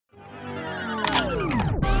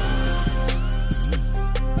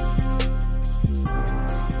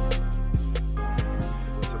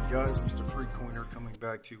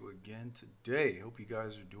back to you again today. Hope you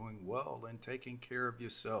guys are doing well and taking care of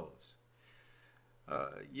yourselves.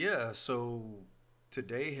 So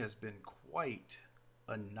today has been quite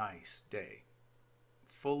a nice day,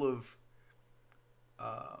 full of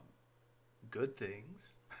uh, good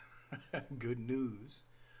things, good news.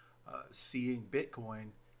 Seeing Bitcoin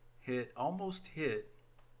almost hit.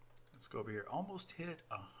 Let's go over here. Almost hit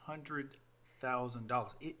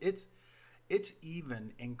 $100,000. It's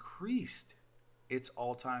even increased its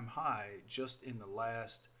all-time high just in the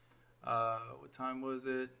last what time was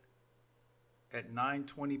it? At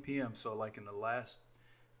 9:20 p.m. So like in the last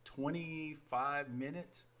 25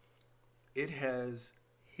 minutes, it has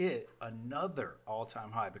hit another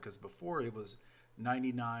all-time high because before it was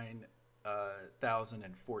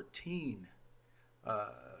 99,014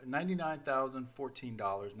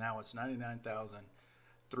 $99,014. Now it's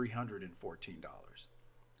 $99,314.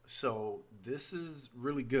 So this is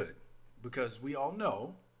really good because we all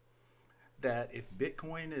know that if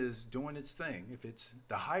Bitcoin is doing its thing, if it's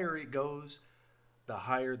the higher it goes, the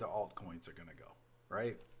higher the altcoins are going to go,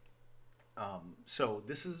 right? So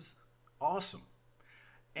this is awesome.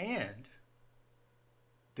 And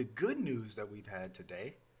the good news that we've had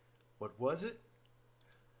today, what was it?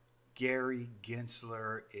 Gary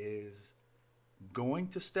Gensler is going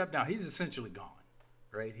to step down. He's essentially gone,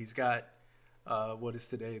 right? He's got, what is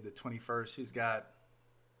today, the 21st? He's got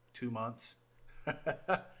 2 months.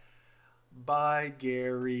 Bye,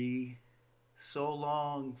 Gary. So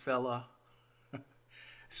long, fella.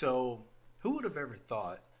 So, who would have ever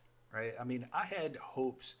thought, right? I mean, I had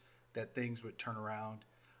hopes that things would turn around,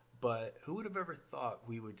 but who would have ever thought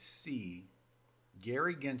we would see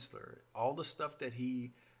Gary Gensler, all the stuff that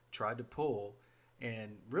he tried to pull,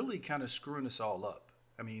 and really kind of screwing us all up?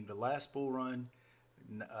 I mean, the last bull run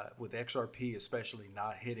with XRP, especially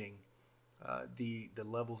not hitting the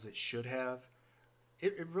levels it should have,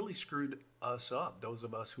 it really screwed us up, those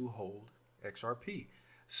of us who hold XRP.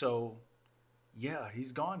 So, yeah,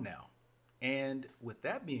 he's gone now. And with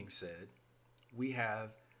that being said, we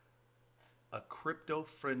have a crypto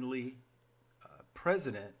friendly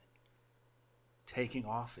president taking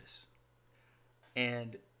office.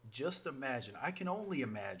 And just imagine, I can only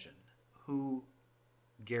imagine who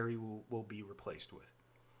Gary will be replaced with.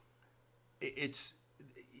 It's,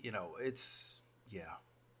 yeah,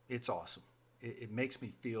 it's awesome. It makes me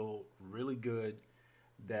feel really good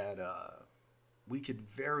that we could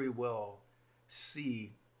very well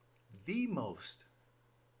see the most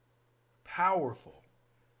powerful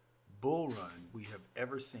bull run we have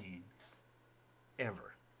ever seen,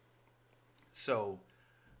 ever. So,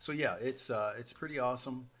 yeah, it's pretty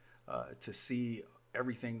awesome to see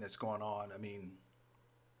everything that's going on. I mean,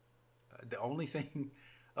 the only thing,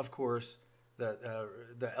 of course, that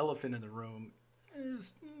the elephant in the room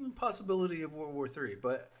is the possibility of World War III.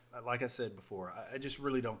 But like I said before, I just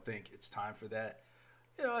really don't think it's time for that.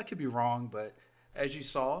 I could be wrong, but as you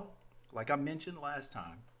saw, like I mentioned last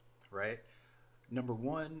time, right? Number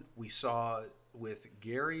one, we saw with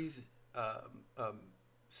Gary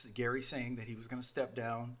saying that he was going to step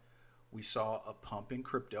down. We saw a pump in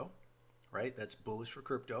crypto, right? That's bullish for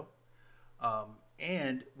crypto.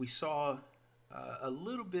 And we saw a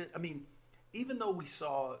little bit, I mean, even though we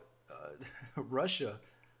saw Russia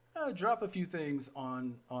drop a few things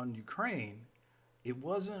on Ukraine, it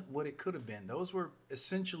wasn't what it could have been. Those were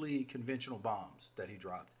essentially conventional bombs that he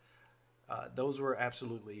dropped. Those were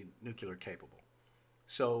absolutely nuclear capable.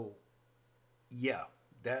 So, yeah,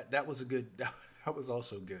 that was a good. That was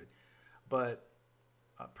also good. But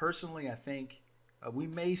personally, I think we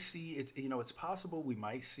may see it's. It's possible we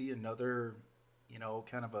might see another,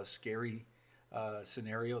 kind of a scary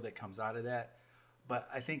scenario that comes out of that. But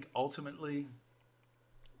I think ultimately,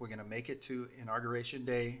 we're gonna make it to Inauguration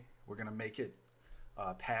Day. We're gonna make it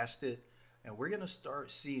past it, and we're gonna start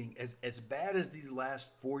seeing as bad as these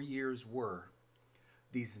last 4 years were.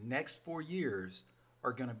 These next 4 years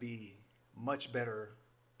are gonna be much better,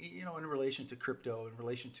 in relation to crypto, in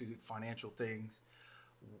relation to financial things.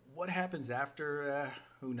 What happens after,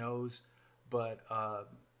 who knows? But I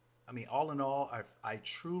mean, all in all, I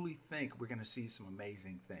truly think we're gonna see some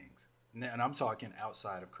amazing things. And I'm talking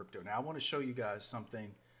outside of crypto. Now, I want to show you guys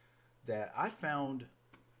something that I found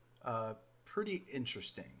pretty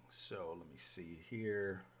interesting. So let me see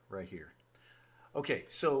here, right here. Okay,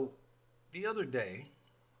 so the other day,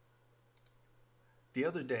 I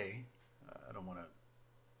don't want to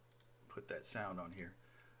put that sound on here.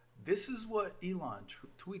 This is what Elon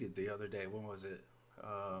tweeted the other day. When was it?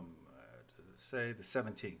 Does it say the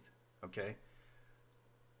 17th? Okay.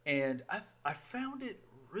 And I found it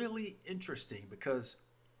really interesting because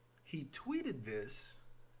he tweeted this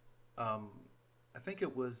I think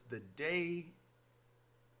it was the day,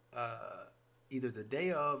 uh, either the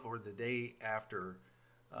day of or the day after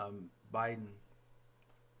Biden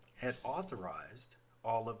had authorized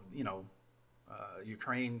all of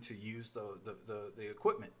Ukraine to use the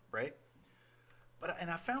equipment, right? But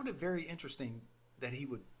and I found it very interesting that he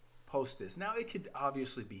would post this. Now it could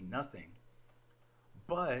obviously be nothing,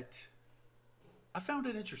 but I found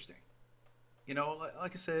it interesting.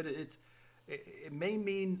 Like I said, it may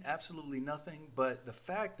mean absolutely nothing, but the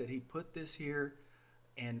fact that he put this here,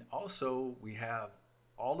 and also we have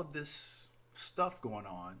all of this stuff going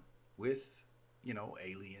on with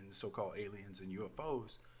aliens, so-called aliens and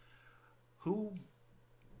UFOs. Who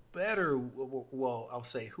better? Well, I'll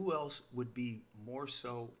say who else would be more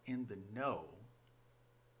so in the know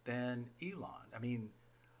than Elon? I mean,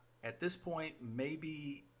 at this point,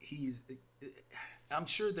 maybe he's. I'm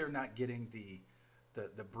sure they're not getting the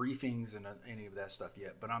briefings and any of that stuff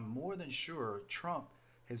yet, but I'm more than sure Trump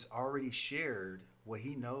has already shared what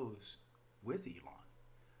he knows with Elon,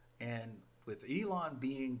 and with Elon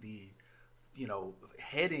being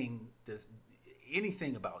heading this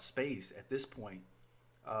anything about space at this point,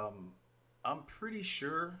 I'm pretty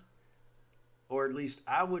sure, or at least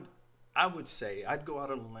I would say I'd go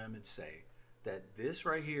out on a limb and say that this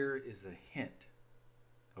right here is a hint.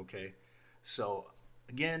 Okay, so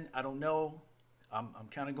again, I don't know. I'm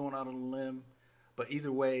kind of going out on a limb, but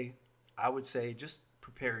either way, I would say just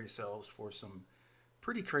prepare yourselves for some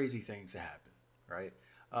pretty crazy things to happen, right?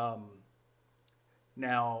 Um,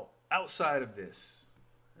 Now, outside of this,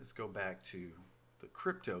 let's go back to the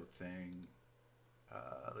crypto thing.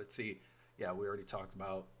 Let's see. Yeah, we already talked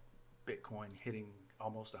about Bitcoin hitting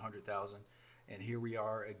almost 100,000. And here we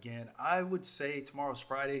are again. I would say tomorrow's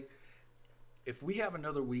Friday. If we have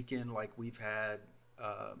another weekend like we've had,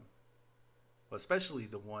 especially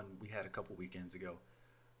the one we had a couple weekends ago,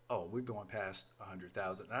 oh, we're going past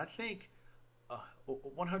 100,000. And I think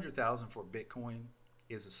 100,000 for Bitcoin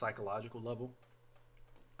is a psychological level.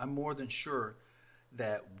 I'm more than sure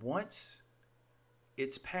that once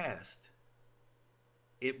it's passed,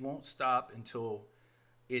 it won't stop until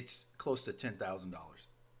it's close to $10,000.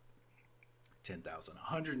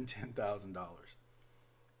 $110,000.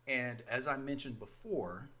 And as I mentioned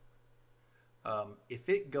before, if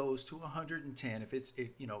it goes to 110, if it's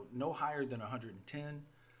no higher than 110,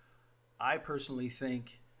 I personally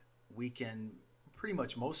think we can pretty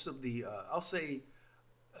much most of the I'll say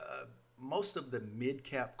most of the mid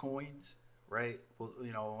cap coins, right? Well,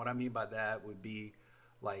 what I mean by that would be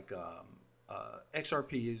like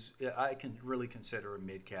XRP is I can really consider a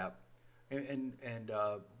mid cap, and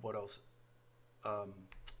what else? Um,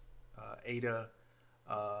 ADA,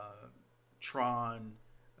 Tron,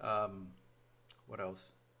 um, what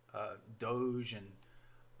else? Doge, and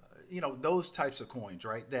those types of coins,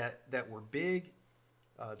 right? That were big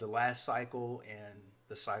the last cycle and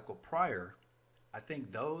the cycle prior. I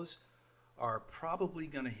think those are probably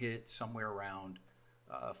going to hit somewhere around.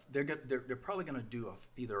 They're probably going to do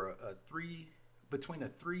either a three between a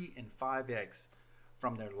 3 and 5x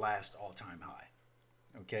from their last all-time high.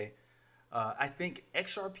 Okay, I think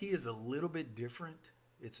XRP is a little bit different.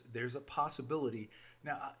 There's a possibility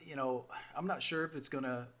now. I'm not sure if it's going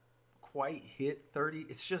to quite hit 30.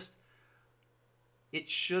 It's just it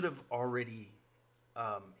should have already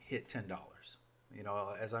hit $10.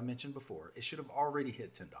 As I mentioned before, it should have already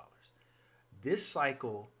hit $10. This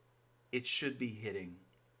cycle, it should be hitting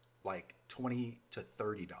like $20 to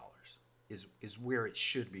 $30 is where it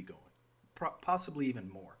should be going, possibly even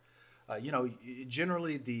more.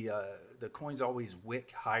 Generally the coins always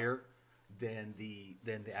wick higher than the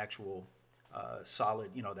actual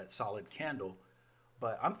solid, that solid candle.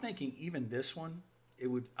 But I'm thinking even this one, it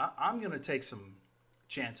would. I'm going to take some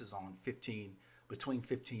chances on between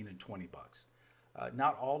 15 and $20.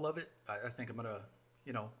 Not all of it. I think I'm going to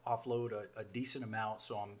offload a decent amount,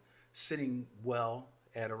 so I'm sitting well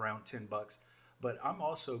at around $10. But I'm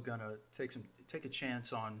also gonna take a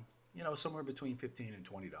chance on somewhere between 15 and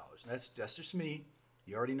 $20. That's just me.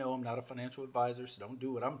 You already know I'm not a financial advisor, so don't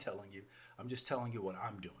do what I'm telling you. I'm just telling you what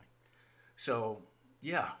I'm doing. So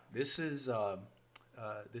yeah, this is gonna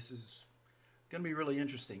be really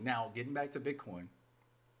interesting. Now getting back to Bitcoin.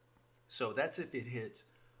 So that's if it hits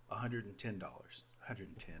 $110,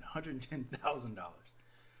 $110,000.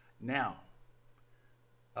 Now,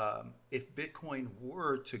 if Bitcoin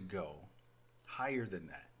were to go higher than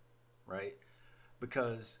that, right?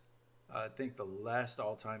 Because I think the last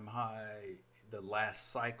all-time high, the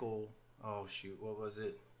last cycle, oh shoot, what was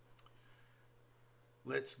it?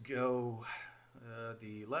 Let's go.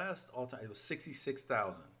 The last all-time, it was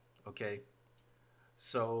 66,000. Okay,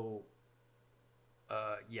 so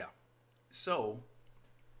yeah, so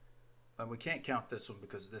we can't count this one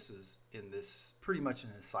because this is in this pretty much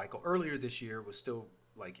in this cycle. Earlier this year was still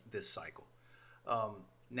like this cycle.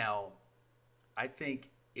 Now, I think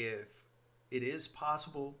if it is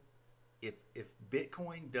possible, if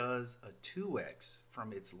Bitcoin does a 2x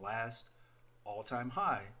from its last all-time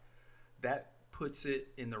high, that puts it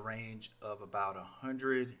in the range of about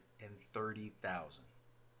 130,000.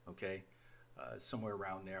 Okay, somewhere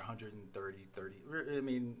around there, 130, 30. I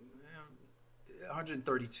mean,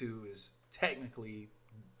 132 is technically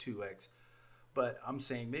 2x, but I'm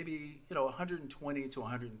saying maybe 120 to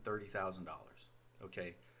 $130,000.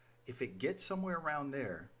 Okay, if it gets somewhere around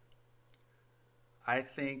there, I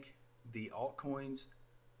think the altcoins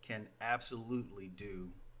can absolutely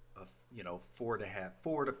do a 4 to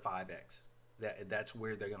 5x. That's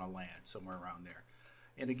where they're going to land, somewhere around there.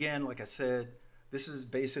 And again, like I said, this is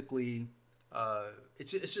basically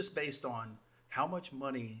it's just based on how much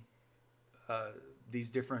money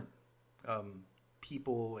these different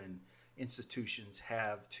people and institutions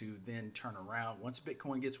have to then turn around. Once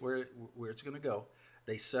Bitcoin gets where it's going to go,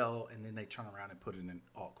 they sell and then they turn around and put it in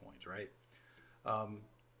altcoins, right?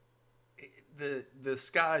 The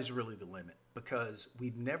sky's really the limit because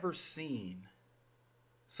we've never seen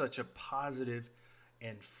such a positive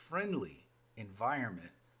and friendly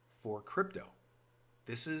environment for crypto.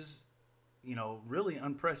 This is, really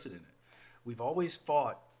unprecedented. We've always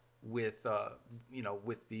fought with,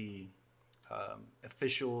 with the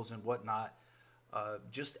officials and whatnot,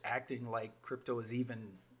 just acting like crypto is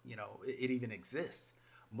even, it even exists,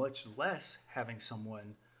 much less having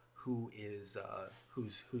someone who is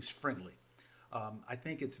who's friendly. I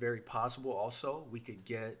think it's very possible. Also, we could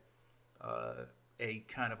get a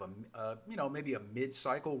kind of maybe a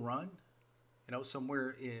mid-cycle run,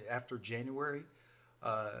 somewhere after January.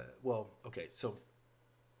 So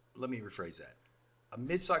let me rephrase that. A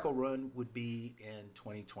mid-cycle run would be in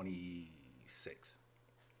 2026.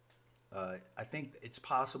 I think it's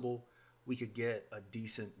possible we could get a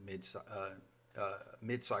decent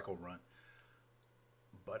mid-cycle run.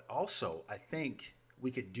 But also, I think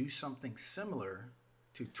we could do something similar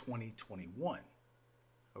to 2021.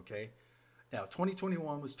 Okay? Now,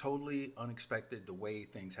 2021 was totally unexpected the way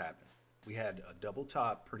things happened. We had a double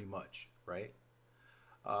top pretty much, right?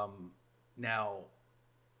 Now,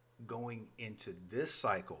 going into this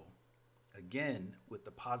cycle, again, with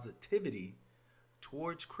the positivity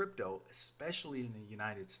towards crypto, especially in the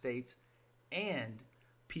United States, and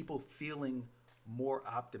people feeling more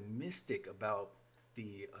optimistic about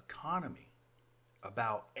the economy,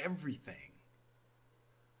 about everything,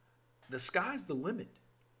 the sky's the limit.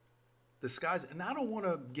 And I don't want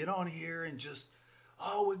to get on here and just,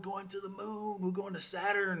 we're going to the moon, we're going to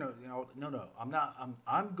Saturn. No, I'm not.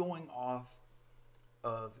 I'm going off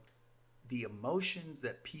of the emotions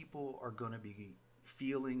that people are going to be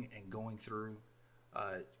feeling and going through,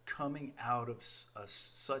 coming out of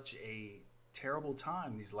such a terrible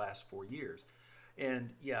time these last 4 years.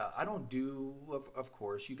 And yeah, I don't do, of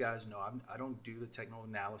course, you guys know, I don't do the technical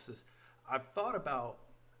analysis. I've thought about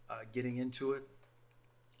getting into it,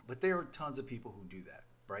 but there are tons of people who do that,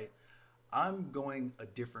 right? I'm going a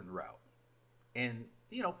different route, and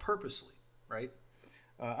purposely, right?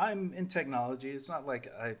 I'm in technology. It's not like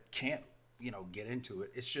I can't, get into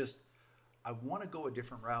it. It's just I want to go a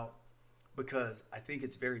different route because I think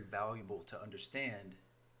it's very valuable to understand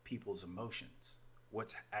people's emotions,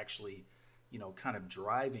 what's actually, kind of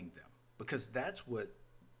driving them, because that's what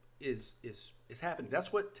is happening.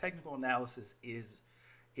 That's what technical analysis is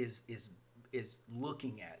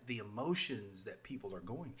looking at, the emotions that people are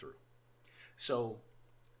going through. So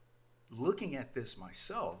looking at this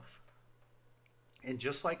myself, and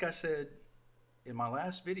just like I said in my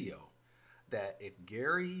last video, that if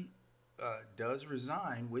Gary does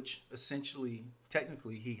resign, which essentially,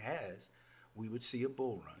 technically he has, we would see a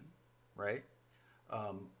bull run, right?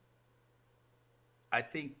 I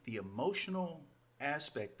think the emotional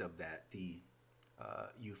aspect of that, the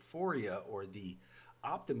euphoria or the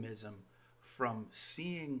optimism from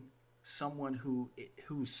seeing someone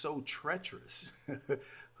who's so treacherous,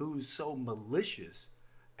 who's so malicious,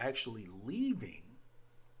 actually leaving,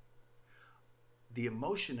 the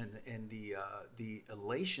emotion and the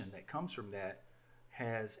elation that comes from that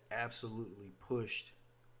has absolutely pushed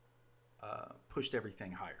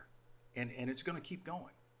everything higher, and it's going to keep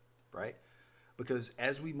going, right? Because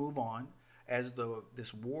as we move on, as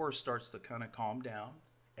this war starts to kind of calm down,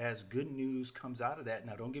 as good news comes out of that.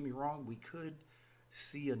 Now, don't get me wrong, we could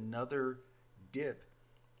see another dip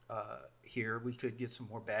here. We could get some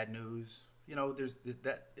more bad news.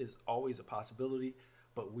 That is always a possibility,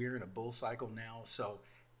 but we're in a bull cycle now. So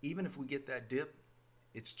even if we get that dip,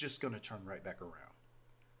 it's just going to turn right back around.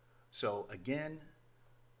 So again,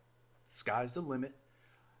 sky's the limit.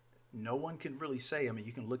 No one can really say, I mean,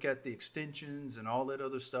 you can look at the extensions and all that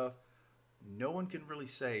other stuff. No one can really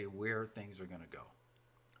say where things are going to go,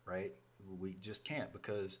 right? We just can't,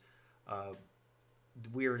 because uh,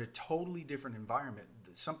 we're in a totally different environment,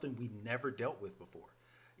 something we've never dealt with before.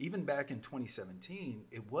 Even back in 2017,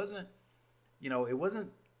 it wasn't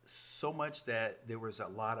so much that there was a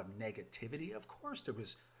lot of negativity. Of course, there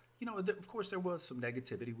was, of course, there was some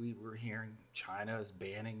negativity. We were hearing China is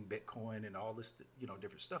banning Bitcoin and all this,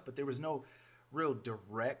 different stuff, but there was no real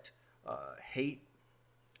direct hate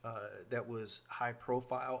that was high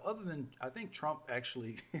profile, other than I think Trump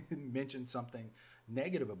actually mentioned something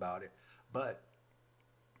negative about it. But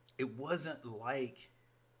it wasn't like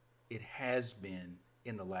it has been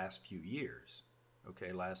in the last few years,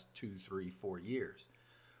 okay, last 2, 3, 4 years.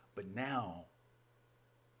 But now,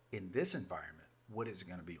 in this environment, what is it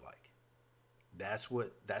going to be like? That's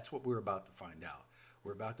what we're about to find out.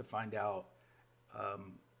 We're about to find out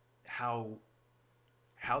um, how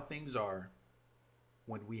things are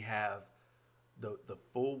when we have the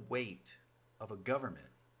full weight of a government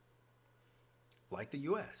like the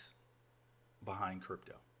U.S. behind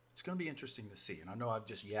crypto. It's going to be interesting to see. And I know I've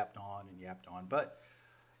just yapped on and yapped on, but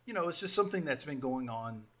it's just something that's been going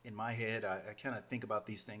on in my head. I kind of think about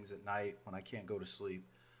these things at night when I can't go to sleep.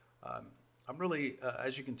 Um, I'm really,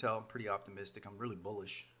 as you can tell, I'm pretty optimistic. I'm really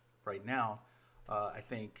bullish right now. I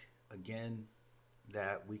think, again,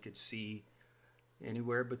 that we could see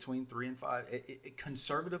anywhere between 3 and 5,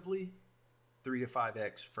 conservatively, 3 to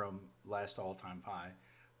 5x from last all-time high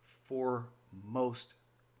for most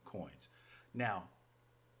coins. Now,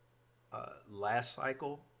 last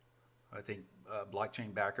cycle, I think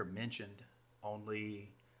Blockchain Backer mentioned only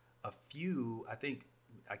a few. I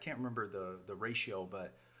can't remember the ratio,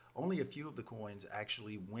 but only a few of the coins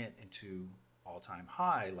actually went into all-time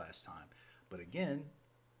high last time. But again,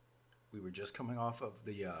 we were just coming off of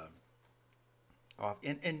the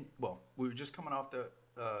we were just coming off the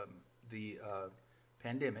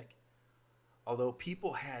pandemic. Although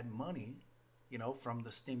people had money, from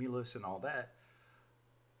the stimulus and all that,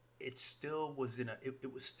 it still was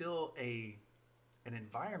it was still an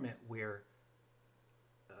environment where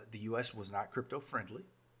the U.S. was not crypto friendly.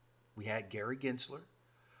 We had Gary Gensler.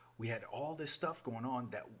 We had all this stuff going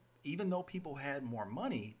on that even though people had more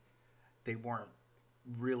money, they weren't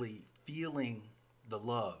really feeling the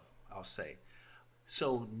love, I'll say.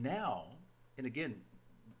 So now, and again,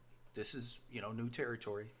 this is, new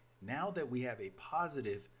territory. Now that we have a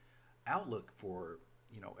positive outlook for,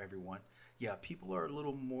 everyone, yeah, people are a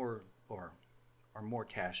little more or are more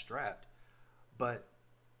cash strapped, but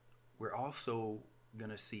we're also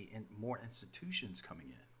going to see more institutions coming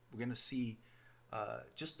in. We're going to see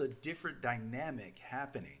just a different dynamic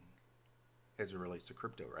happening as it relates to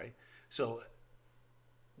crypto, right? So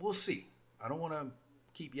we'll see. I don't want to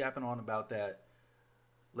keep yapping on about that.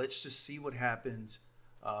 Let's just see what happens.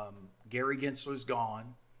 Gary Gensler's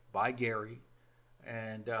gone. Bye, Gary.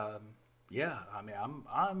 And yeah, I mean,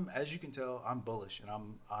 I'm as you can tell, I'm bullish and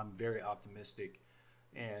I'm very optimistic.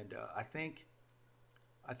 And I think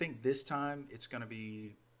this time it's going to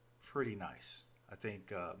be pretty nice. I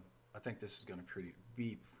think this is going to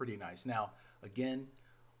be pretty nice. Now, again,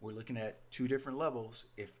 we're looking at two different levels.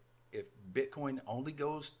 If Bitcoin only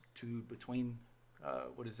goes to between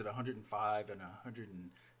 105 and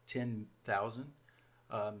 110,000,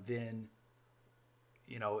 then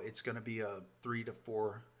it's going to be a 3,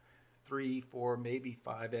 4, maybe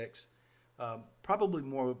 5x, probably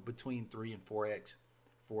more between 3 and 4x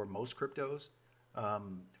for most cryptos.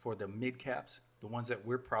 For the mid caps, the ones that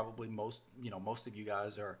we're probably most of you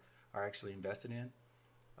guys are actually invested in.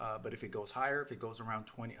 But if it goes higher, if it goes around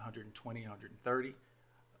 120, 130,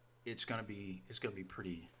 it's gonna be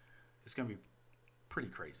pretty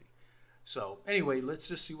crazy. So anyway, let's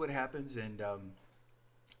just see what happens. And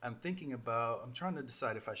I'm trying to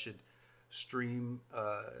decide if I should stream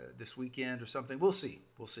this weekend or something. We'll see.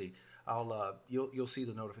 You'll see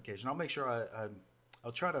the notification. I'll make sure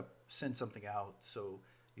I'll try to send something out so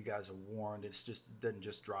you guys are warned. It doesn't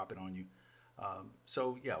just drop it on you.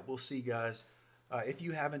 So yeah, we'll see, guys. If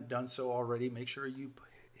you haven't done so already, make sure you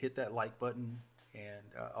hit that like button and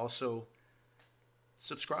also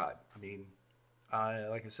subscribe. I mean,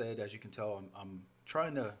 like I said, as you can tell, I'm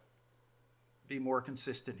trying to be more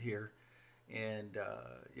consistent here, and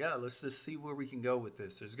yeah, let's just see where we can go with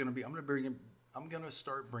this. I'm gonna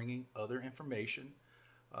start bringing other information,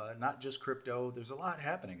 not just crypto. There's a lot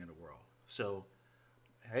happening in the world, so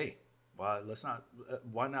hey, why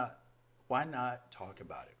not talk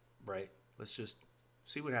about it, right? Let's just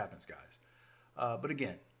see what happens, guys. But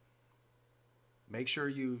again, Make sure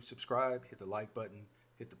you subscribe, hit the like button,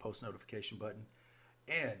 hit the post notification button.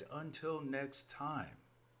 And until next time,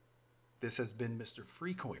 this has been Mr.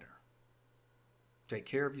 Freecoiner. Take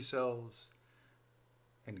care of yourselves,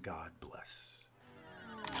 and God bless.